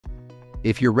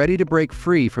If you're ready to break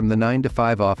free from the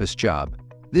 9-to-5 office job,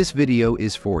 this video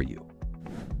is for you.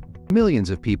 Millions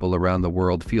of people around the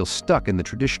world feel stuck in the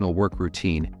traditional work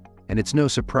routine, and it's no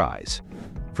surprise.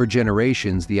 For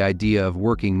generations, the idea of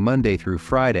working Monday through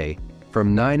Friday,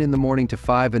 from 9 in the morning to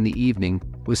 5 in the evening,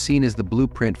 was seen as the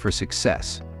blueprint for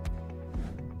success.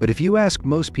 But if you ask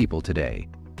most people today,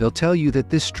 they'll tell you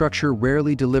that this structure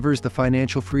rarely delivers the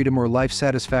financial freedom or life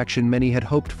satisfaction many had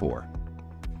hoped for.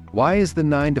 Why is the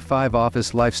 9-to-5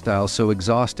 office lifestyle so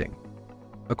exhausting?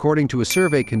 According to a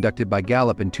survey conducted by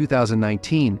Gallup in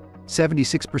 2019,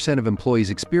 76% of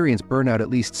employees experience burnout at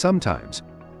least sometimes,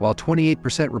 while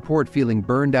 28% report feeling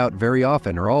burned out very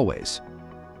often or always.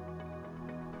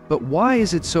 But why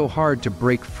is it so hard to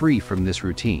break free from this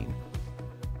routine?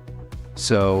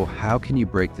 So, how can you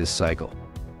break this cycle?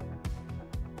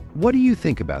 What do you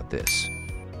think about this?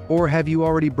 Or have you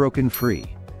already broken free?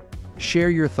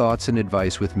 Share your thoughts and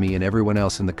advice with me and everyone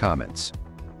else in the comments.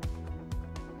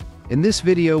 In this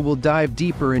video, we'll dive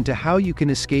deeper into how you can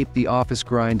escape the office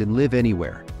grind and live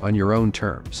anywhere, on your own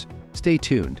terms. Stay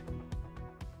tuned.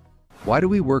 Why do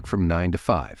we work from 9 to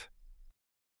 5?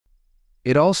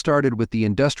 It all started with the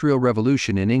Industrial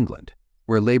Revolution in England,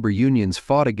 where labor unions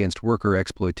fought against worker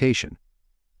exploitation.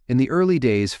 In the early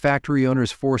days, factory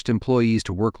owners forced employees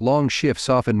to work long shifts,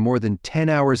 often more than 10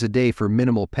 hours a day for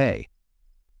minimal pay.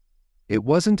 It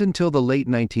wasn't until the late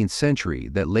 19th century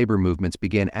that labor movements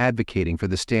began advocating for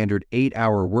the standard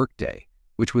 8-hour workday,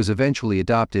 which was eventually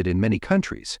adopted in many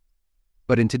countries.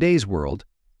 But in today's world,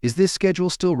 is this schedule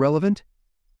still relevant?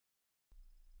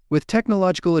 With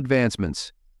technological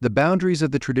advancements, the boundaries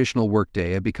of the traditional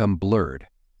workday have become blurred.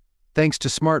 Thanks to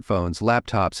smartphones,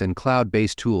 laptops, and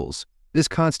cloud-based tools, this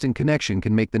constant connection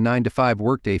can make the 9-to-5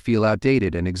 workday feel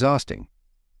outdated and exhausting.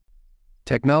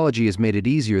 Technology has made it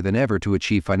easier than ever to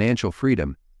achieve financial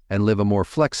freedom and live a more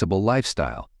flexible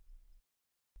lifestyle.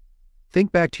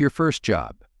 Think back to your first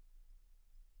job.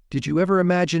 Did you ever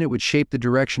imagine it would shape the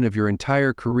direction of your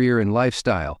entire career and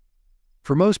lifestyle?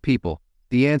 For most people,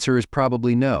 the answer is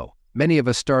probably no. Many of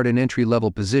us start in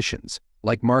entry-level positions,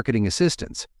 like marketing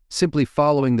assistants, simply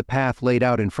following the path laid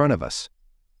out in front of us.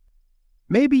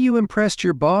 Maybe you impressed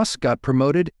your boss, got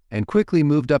promoted, and quickly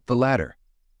moved up the ladder.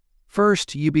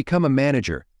 First, you become a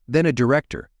manager, then a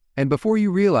director, and before you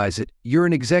realize it, you're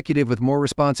an executive with more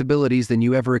responsibilities than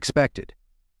you ever expected.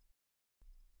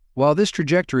 While this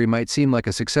trajectory might seem like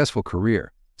a successful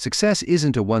career, success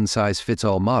isn't a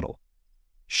one-size-fits-all model.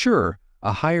 Sure,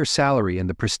 a higher salary and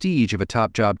the prestige of a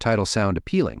top job title sound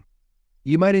appealing.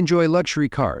 You might enjoy luxury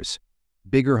cars,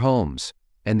 bigger homes,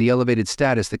 and the elevated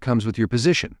status that comes with your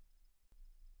position.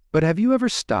 But have you ever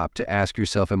stopped to ask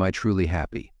yourself, am I truly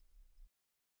happy?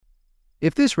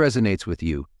 If this resonates with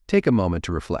you, take a moment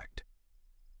to reflect.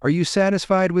 Are you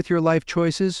satisfied with your life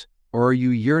choices, or are you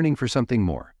yearning for something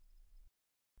more?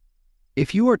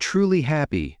 If you are truly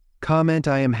happy, comment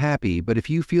I am happy, but if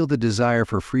you feel the desire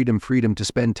for freedom to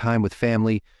spend time with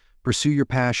family, pursue your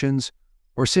passions,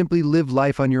 or simply live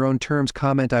life on your own terms,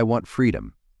 comment I want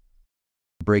freedom.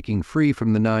 Breaking free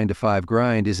from the 9-to-5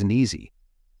 grind isn't easy.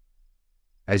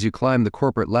 As you climb the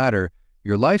corporate ladder,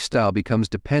 your lifestyle becomes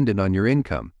dependent on your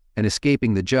income, and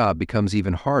escaping the job becomes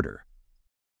even harder.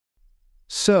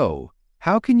 So,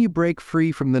 how can you break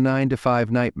free from the 9-to-5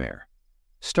 nightmare?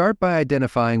 Start by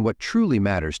identifying what truly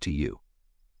matters to you.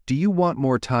 Do you want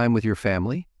more time with your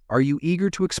family? Are you eager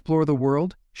to explore the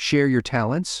world, share your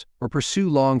talents, or pursue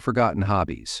long-forgotten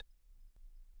hobbies?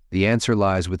 The answer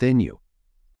lies within you.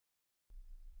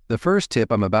 The first tip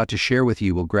I'm about to share with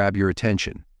you will grab your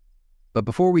attention. But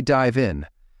before we dive in,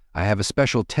 I have a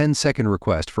special 10-second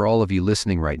request for all of you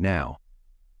listening right now.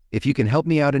 If you can help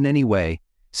me out in any way,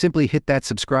 simply hit that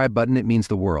subscribe button. It means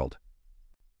the world.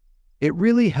 It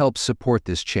really helps support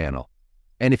this channel.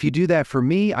 And if you do that for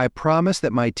me, I promise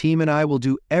that my team and I will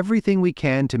do everything we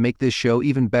can to make this show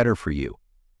even better for you.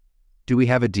 Do we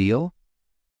have a deal?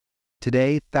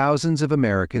 Today, thousands of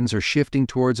Americans are shifting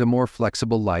towards a more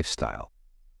flexible lifestyle.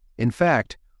 In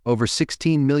fact, over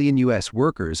 16 million U.S.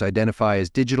 workers identify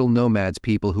as digital nomads,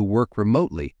 people who work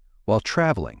remotely while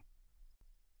traveling.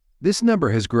 This number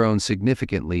has grown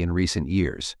significantly in recent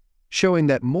years, showing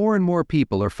that more and more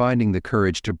people are finding the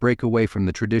courage to break away from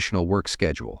the traditional work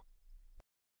schedule.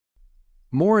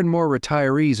 More and more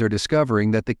retirees are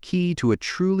discovering that the key to a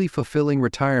truly fulfilling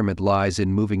retirement lies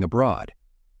in moving abroad.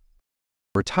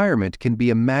 Retirement can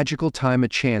be a magical time, a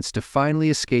chance to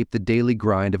finally escape the daily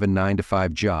grind of a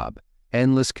 9-to-5 job,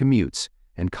 endless commutes,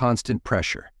 and constant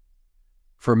pressure.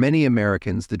 For many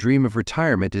Americans, the dream of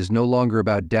retirement is no longer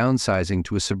about downsizing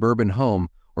to a suburban home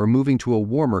or moving to a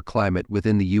warmer climate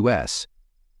within the U.S.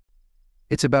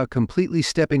 It's about completely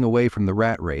stepping away from the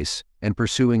rat race and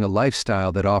pursuing a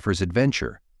lifestyle that offers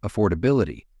adventure,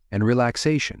 affordability, and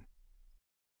relaxation.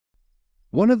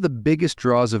 One of the biggest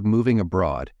draws of moving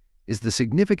abroad is the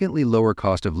significantly lower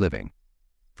cost of living.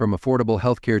 From affordable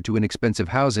healthcare to inexpensive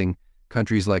housing,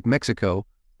 countries like Mexico,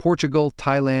 Portugal,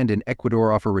 Thailand, and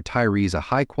Ecuador offer retirees a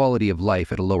high quality of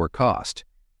life at a lower cost.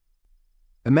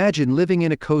 Imagine living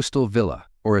in a coastal villa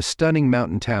or a stunning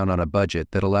mountain town on a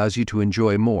budget that allows you to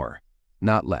enjoy more,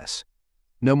 not less.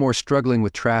 No more struggling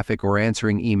with traffic or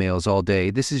answering emails all day.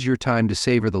 This is your time to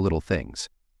savor the little things.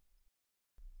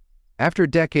 After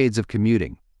decades of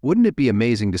commuting, wouldn't it be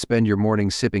amazing to spend your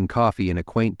mornings sipping coffee in a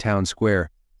quaint town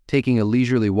square, taking a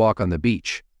leisurely walk on the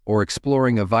beach, or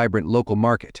exploring a vibrant local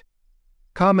market?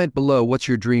 Comment below, what's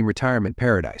your dream retirement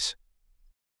paradise?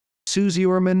 Susie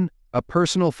Orman, a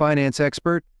personal finance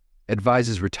expert,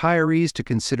 advises retirees to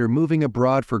consider moving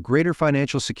abroad for greater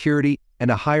financial security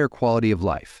and a higher quality of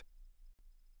life.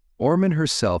 Orman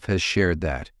herself has shared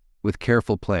that, with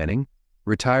careful planning,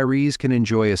 retirees can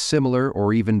enjoy a similar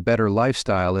or even better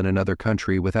lifestyle in another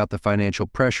country without the financial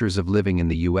pressures of living in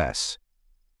the U.S.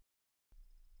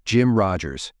 Jim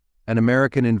Rogers, an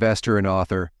American investor and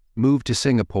author, moved to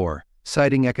Singapore,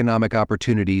 citing economic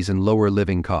opportunities and lower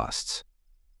living costs.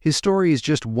 His story is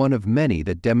just one of many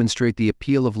that demonstrate the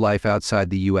appeal of life outside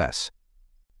the U.S.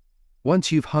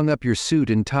 Once you've hung up your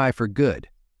suit and tie for good.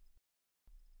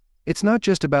 It's not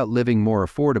just about living more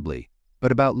affordably,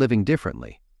 but about living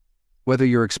differently. Whether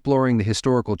you're exploring the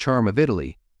historical charm of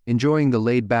Italy, enjoying the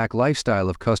laid-back lifestyle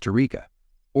of Costa Rica,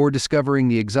 or discovering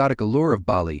the exotic allure of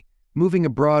Bali, moving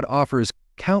abroad offers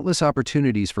countless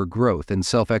opportunities for growth and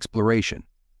self-exploration.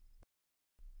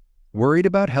 Worried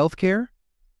about healthcare?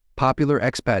 Popular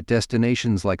expat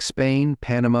destinations like Spain,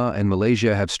 Panama, and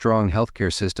Malaysia have strong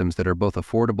healthcare systems that are both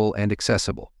affordable and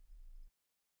accessible.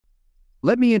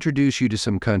 Let me introduce you to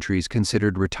some countries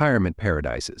considered retirement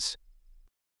paradises.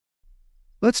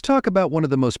 Let's talk about one of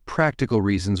the most practical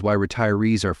reasons why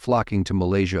retirees are flocking to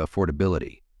Malaysia: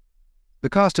 affordability. The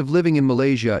cost of living in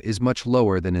Malaysia is much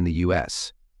lower than in the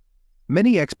U.S.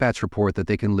 Many expats report that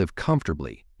they can live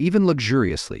comfortably, even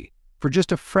luxuriously, for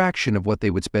just a fraction of what they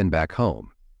would spend back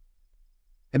home.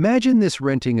 Imagine this: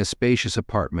 renting a spacious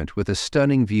apartment with a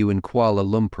stunning view in Kuala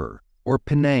Lumpur or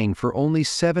Penang for only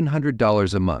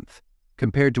 $700 a month,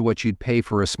 compared to what you'd pay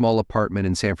for a small apartment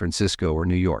in San Francisco or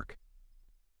New York.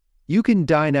 You can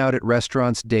dine out at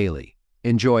restaurants daily,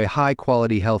 enjoy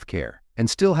high-quality healthcare, and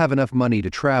still have enough money to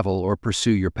travel or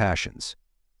pursue your passions.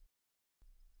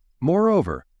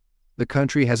 Moreover, the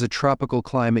country has a tropical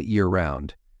climate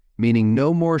year-round, meaning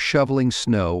no more shoveling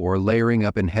snow or layering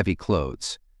up in heavy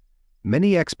clothes.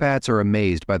 Many expats are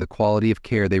amazed by the quality of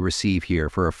care they receive here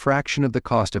for a fraction of the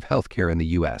cost of healthcare in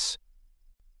the U.S.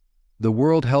 The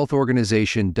World Health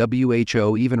Organization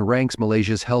 (WHO) even ranks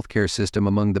Malaysia's healthcare system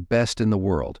among the best in the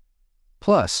world.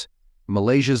 Plus,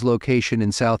 Malaysia's location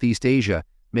in Southeast Asia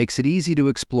makes it easy to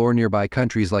explore nearby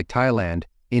countries like Thailand,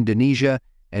 Indonesia,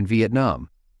 and Vietnam.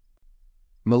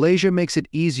 Malaysia makes it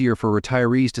easier for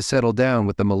retirees to settle down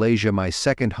with the Malaysia My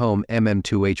Second Home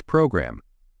MM2H program.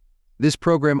 This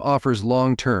program offers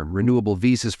long-term, renewable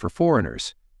visas for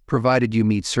foreigners, provided you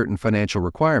meet certain financial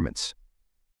requirements.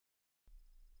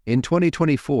 In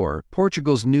 2024,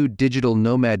 Portugal's new digital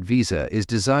nomad visa is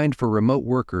designed for remote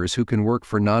workers who can work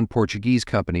for non-Portuguese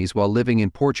companies while living in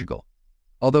Portugal.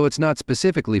 Although it's not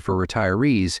specifically for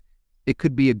retirees, it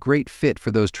could be a great fit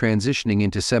for those transitioning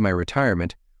into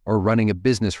semi-retirement or running a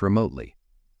business remotely.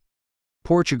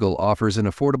 Portugal offers an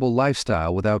affordable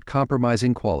lifestyle without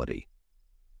compromising quality.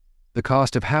 The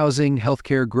cost of housing,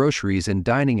 healthcare, groceries, and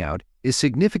dining out is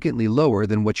significantly lower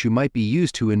than what you might be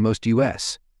used to in most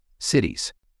U.S.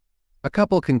 cities. A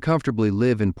couple can comfortably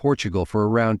live in Portugal for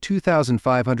around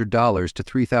 $2,500 to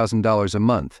 $3,000 a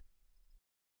month.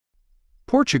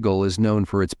 Portugal is known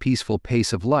for its peaceful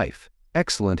pace of life,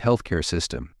 excellent healthcare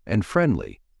system, and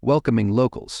friendly, welcoming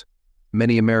locals.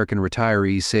 Many American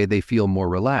retirees say they feel more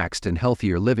relaxed and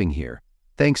healthier living here,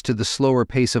 thanks to the slower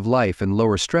pace of life and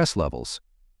lower stress levels.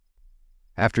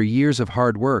 After years of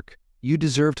hard work, you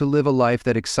deserve to live a life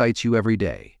that excites you every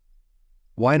day.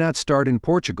 Why not start in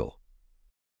Portugal?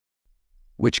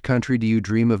 Which country do you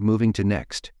dream of moving to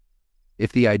next?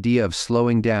 If the idea of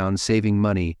slowing down, saving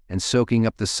money, and soaking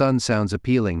up the sun sounds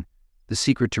appealing, the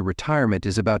secret to retirement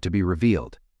is about to be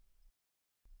revealed.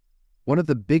 One of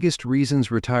the biggest reasons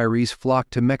retirees flock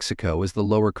to Mexico is the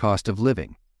lower cost of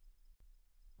living.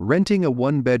 Renting a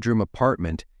one-bedroom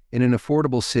apartment in an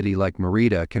affordable city like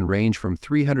Mérida can range from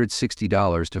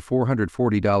 $360 to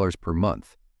 $440 per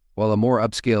month, while a more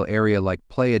upscale area like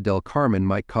Playa del Carmen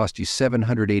might cost you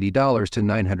 $780 to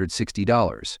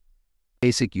 $960.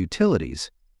 Basic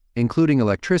utilities, including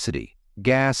electricity,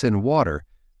 gas, and water,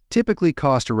 typically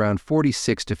cost around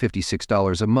 $46 to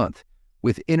 $56 a month,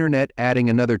 with internet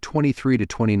adding another $23 to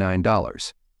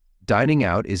 $29. Dining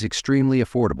out is extremely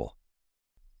affordable.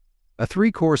 A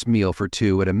three-course meal for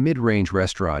two at a mid-range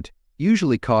restaurant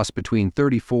usually costs between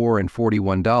 $34 and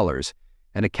 $41,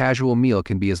 and a casual meal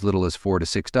can be as little as $4 to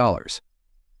 $6.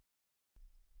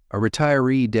 A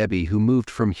retiree, Debbie, who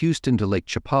moved from Houston to Lake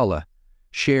Chapala,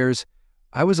 shares,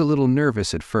 "I was a little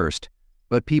nervous at first,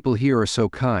 but people here are so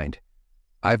kind.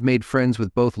 I've made friends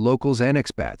with both locals and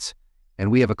expats, and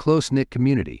we have a close-knit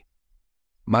community.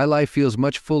 My life feels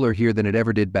much fuller here than it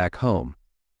ever did back home."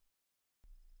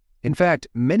 In fact,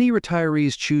 many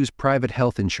retirees choose private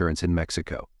health insurance in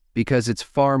Mexico because it's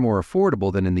far more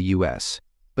affordable than in the US.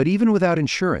 But even without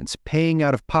insurance, paying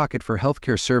out of pocket for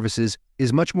healthcare services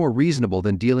is much more reasonable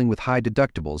than dealing with high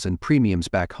deductibles and premiums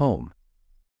back home.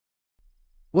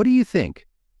 What do you think?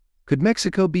 Could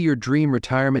Mexico be your dream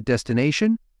retirement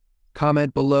destination?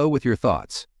 Comment below with your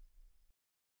thoughts.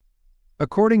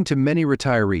 According to many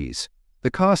retirees,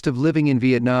 the cost of living in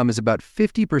Vietnam is about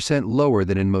 50% lower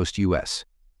than in most US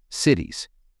cities.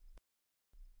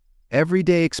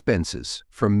 Everyday expenses,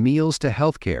 from meals to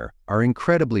healthcare, are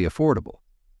incredibly affordable.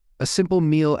 A simple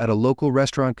meal at a local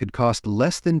restaurant could cost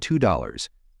less than $2,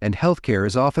 and healthcare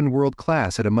is often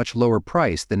world-class at a much lower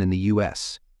price than in the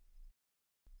US.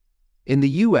 In the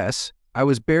US, I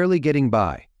was barely getting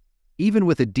by, even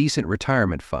with a decent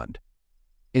retirement fund.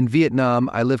 In Vietnam,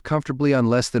 I live comfortably on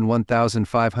less than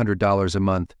 $1,500 a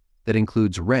month that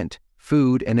includes rent,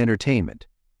 food, and entertainment.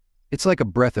 It's like a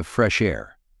breath of fresh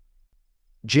air.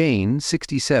 Jane,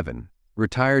 67,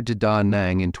 retired to Da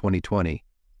Nang in 2020.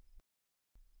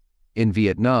 In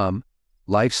Vietnam,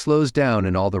 life slows down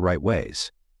in all the right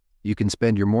ways. You can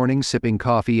spend your morning sipping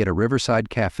coffee at a riverside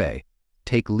cafe,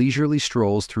 take leisurely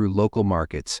strolls through local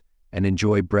markets, and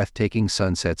enjoy breathtaking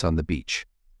sunsets on the beach.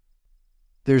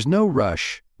 There's no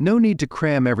rush, no need to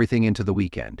cram everything into the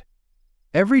weekend.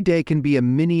 Every day can be a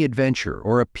mini adventure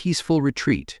or a peaceful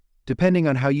retreat, depending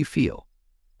on how you feel.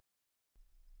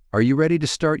 Are you ready to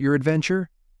start your adventure?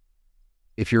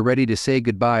 If you're ready to say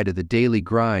goodbye to the daily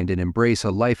grind and embrace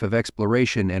a life of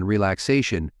exploration and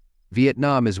relaxation,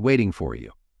 Vietnam is waiting for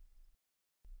you.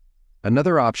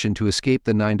 Another option to escape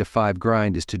the 9-to-5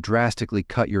 grind is to drastically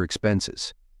cut your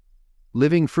expenses.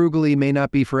 Living frugally may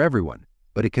not be for everyone,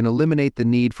 but it can eliminate the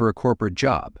need for a corporate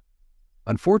job.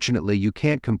 Unfortunately, you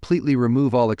can't completely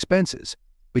remove all expenses,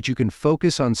 but you can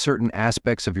focus on certain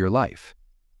aspects of your life.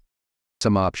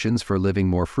 Some options for living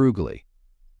more frugally.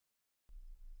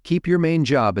 Keep your main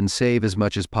job and save as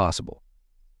much as possible.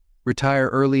 Retire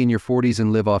early in your 40s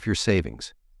and live off your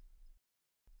savings.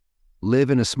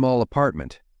 Live in a small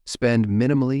apartment, spend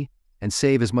minimally, and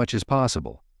save as much as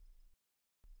possible.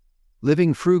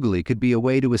 Living frugally could be a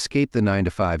way to escape the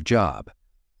 9-to-5 job.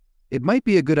 It might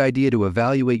be a good idea to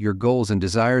evaluate your goals and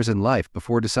desires in life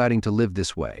before deciding to live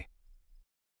this way.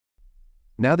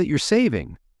 Now that you're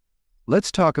saving,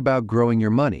 let's talk about growing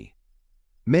your money.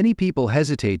 Many people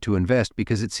hesitate to invest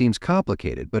because it seems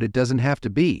complicated, but it doesn't have to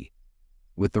be.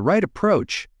 With the right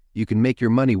approach, you can make your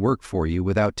money work for you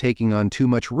without taking on too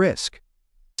much risk.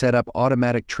 Set up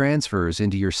automatic transfers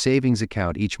into your savings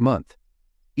account each month.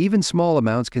 Even small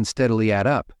amounts can steadily add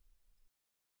up.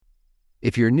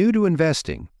 If you're new to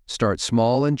investing, start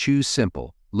small and choose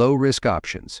simple, low-risk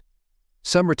options.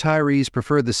 Some retirees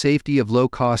prefer the safety of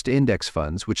low-cost index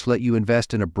funds, which let you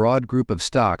invest in a broad group of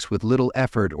stocks with little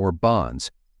effort, or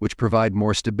bonds, which provide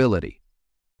more stability.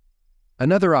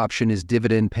 Another option is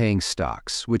dividend-paying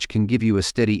stocks, which can give you a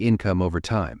steady income over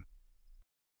time.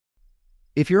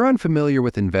 If you're unfamiliar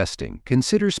with investing,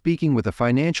 consider speaking with a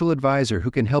financial advisor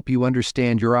who can help you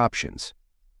understand your options.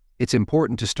 It's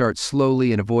important to start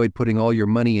slowly and avoid putting all your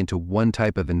money into one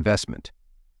type of investment.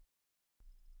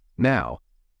 Now,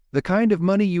 the kind of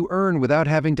money you earn without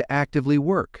having to actively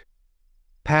work.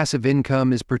 Passive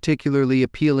income is particularly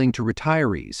appealing to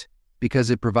retirees because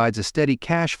it provides a steady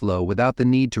cash flow without the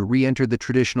need to re-enter the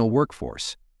traditional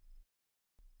workforce.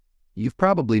 You've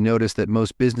probably noticed that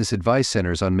most business advice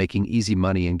centers on making easy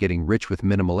money and getting rich with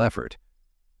minimal effort.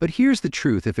 But here's the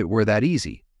truth: if it were that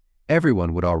easy,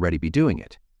 everyone would already be doing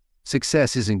it.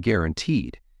 Success isn't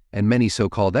guaranteed, and many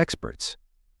so-called experts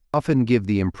often give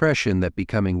the impression that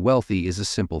becoming wealthy is a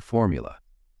simple formula.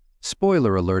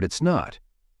 Spoiler alert, it's not.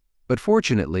 But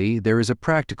fortunately, there is a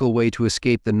practical way to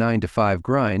escape the 9-to-5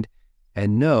 grind,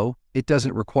 and no, it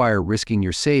doesn't require risking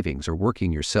your savings or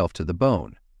working yourself to the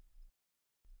bone.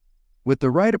 With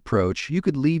the right approach, you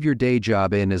could leave your day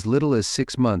job in as little as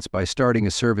 6 months by starting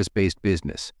a service-based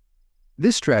business.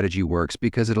 This strategy works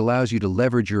because it allows you to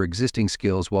leverage your existing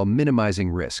skills while minimizing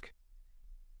risk.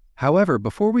 However,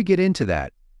 before we get into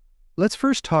that, let's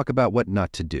first talk about what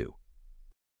not to do.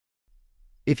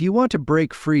 If you want to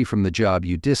break free from the job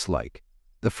you dislike,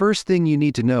 the first thing you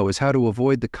need to know is how to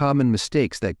avoid the common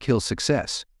mistakes that kill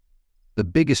success. The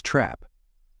biggest trap: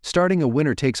 starting a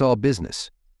winner-takes-all business.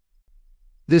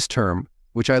 This term,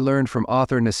 which I learned from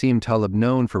author Nassim Taleb,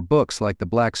 known for books like The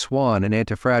Black Swan and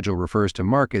Antifragile, refers to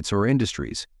markets or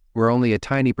industries where only a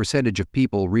tiny percentage of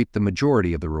people reap the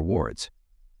majority of the rewards.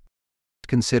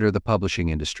 Consider the publishing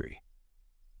industry.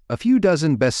 A few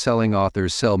dozen best-selling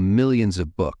authors sell millions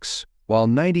of books, while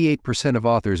 98% of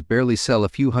authors barely sell a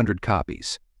few hundred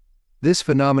copies. This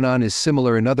phenomenon is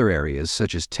similar in other areas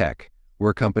such as tech,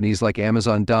 where companies like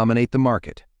Amazon dominate the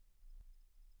market.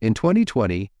 In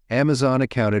 2020, Amazon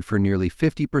accounted for nearly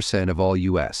 50% of all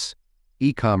U.S.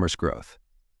 e-commerce growth.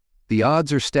 The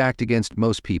odds are stacked against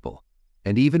most people,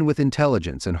 and even with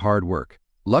intelligence and hard work,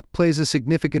 luck plays a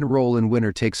significant role in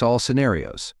winner-takes-all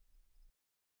scenarios.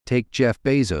 Take Jeff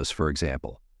Bezos, for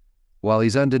example. While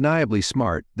he's undeniably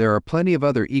smart, there are plenty of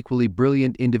other equally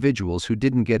brilliant individuals who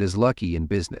didn't get as lucky in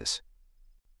business.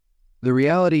 The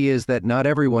reality is that not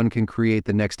everyone can create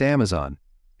the next Amazon,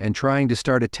 and trying to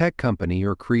start a tech company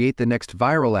or create the next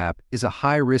viral app is a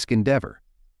high-risk endeavor.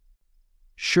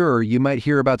 Sure, you might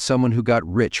hear about someone who got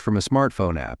rich from a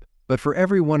smartphone app, but for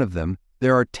every one of them,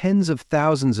 there are tens of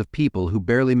thousands of people who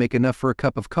barely make enough for a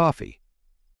cup of coffee.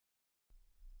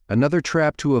 Another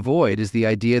trap to avoid is the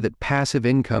idea that passive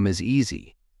income is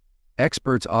easy.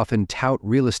 Experts often tout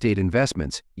real estate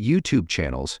investments, YouTube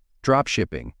channels,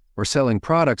 dropshipping, or selling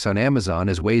products on Amazon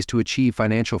as ways to achieve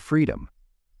financial freedom.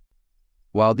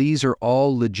 While these are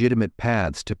all legitimate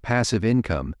paths to passive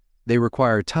income, they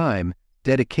require time,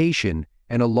 dedication,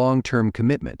 and a long-term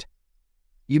commitment.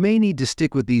 You may need to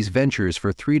stick with these ventures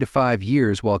for 3 to 5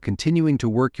 years while continuing to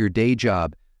work your day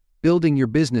job, building your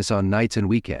business on nights and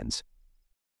weekends.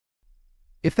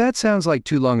 If that sounds like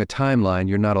too long a timeline,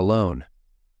 you're not alone.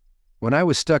 When I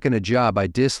was stuck in a job I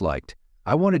disliked,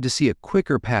 I wanted to see a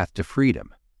quicker path to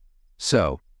freedom.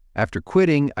 So, after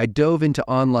quitting, I dove into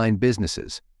online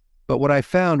businesses. But what I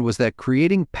found was that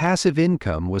creating passive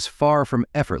income was far from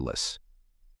effortless.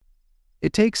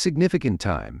 It takes significant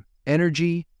time,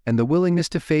 energy, and the willingness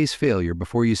to face failure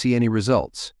before you see any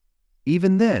results.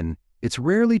 Even then, it's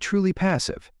rarely truly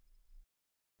passive.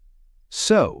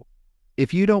 So,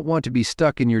 if you don't want to be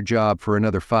stuck in your job for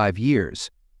another 5 years,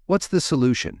 what's the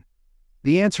solution?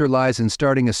 The answer lies in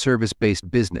starting a service-based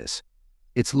business.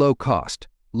 It's low cost,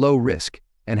 low risk,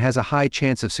 and has a high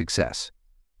chance of success.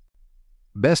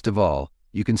 Best of all,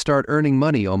 you can start earning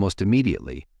money almost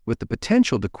immediately, with the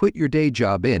potential to quit your day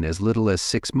job in as little as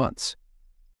 6 months.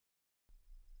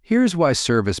 Here's why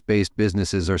service-based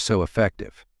businesses are so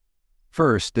effective.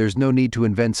 First, there's no need to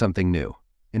invent something new.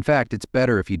 In fact, it's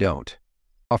better if you don't.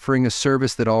 Offering a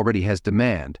service that already has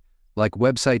demand, like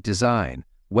website design,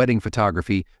 wedding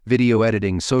photography, video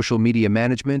editing, social media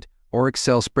management, or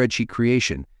Excel spreadsheet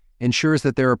creation, ensures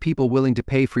that there are people willing to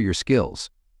pay for your skills.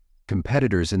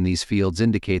 Competitors in these fields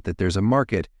indicate that there's a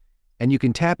market, and you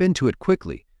can tap into it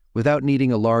quickly without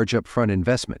needing a large upfront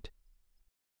investment.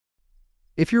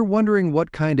 If you're wondering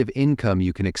what kind of income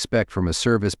you can expect from a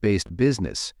service-based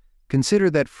business, consider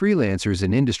that freelancers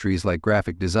in industries like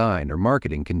graphic design or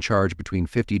marketing can charge between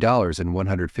 $50 and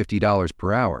 $150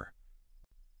 per hour.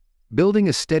 Building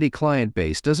a steady client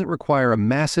base doesn't require a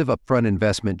massive upfront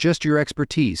investment, just your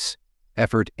expertise,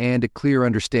 effort, and a clear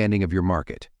understanding of your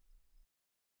market.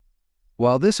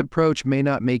 While this approach may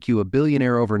not make you a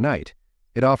billionaire overnight,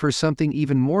 it offers something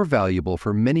even more valuable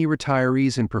for many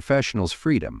retirees and professionals: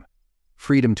 freedom.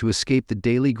 Freedom to escape the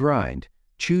daily grind,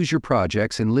 choose your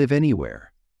projects, and live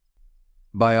anywhere.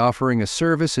 By offering a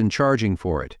service and charging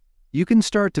for it, you can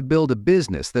start to build a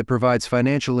business that provides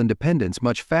financial independence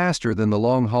much faster than the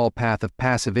long-haul path of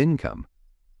passive income.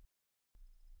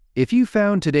 If you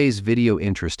found today's video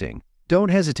interesting, don't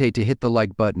hesitate to hit the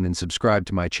like button and subscribe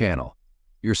to my channel.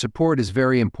 Your support is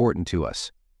very important to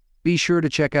us. Be sure to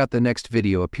check out the next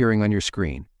video appearing on your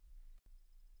screen.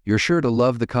 You're sure to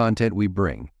love the content we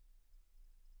bring.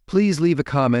 Please leave a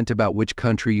comment about which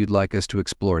country you'd like us to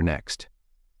explore next.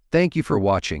 Thank you for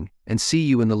watching, and see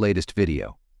you in the latest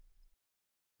video.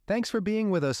 Thanks for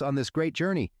being with us on this great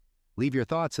journey. Leave your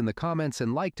thoughts in the comments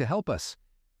and like to help us.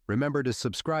 Remember to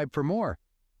subscribe for more.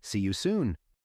 See you soon.